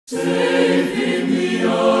Safe in the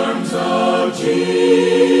arms of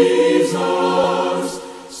Jesus,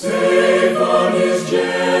 safe on his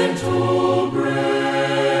gentle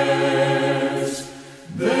breast,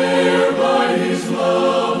 there by his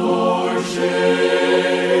love o'ershaded,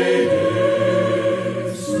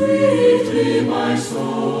 sweetly my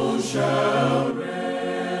soul shall rest.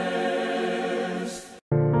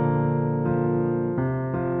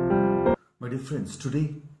 My dear friends,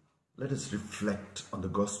 today let us reflect on the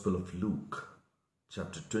Gospel of Luke,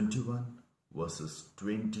 chapter 21, verses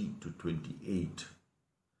 20 to 28,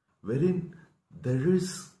 wherein there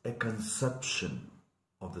is a conception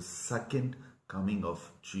of the second coming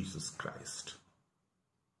of Jesus Christ.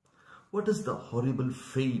 What does the horrible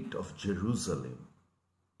fate of Jerusalem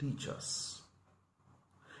teach us?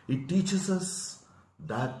 It teaches us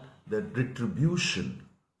that the retribution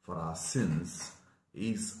for our sins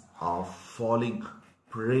is our falling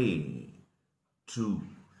prey to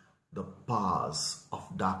the powers of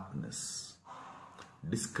darkness,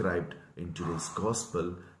 described in today's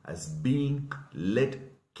gospel as being led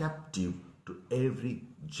captive to every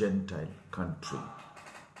Gentile country.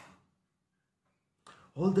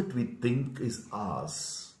 All that we think is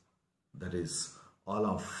ours, that is, all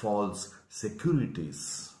our false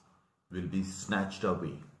securities, will be snatched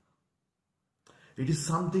away. It is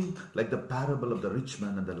something like the parable of the rich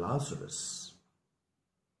man and the Lazarus.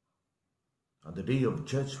 On the day of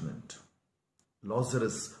judgment,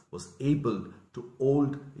 Lazarus was able to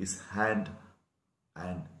hold his hand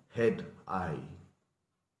and head high,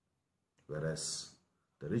 whereas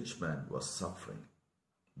the rich man was suffering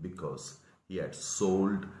because he had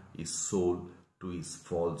sold his soul to his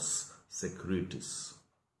false securities.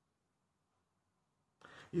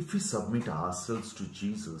 If we submit ourselves to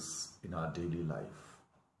Jesus in our daily life,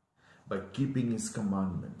 by keeping his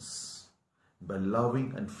commandments, by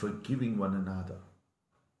loving and forgiving one another,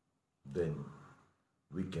 then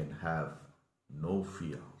we can have no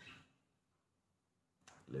fear.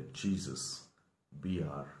 Let Jesus be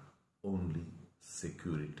our only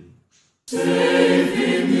security. Safe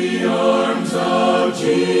in the arms of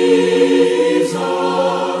Jesus.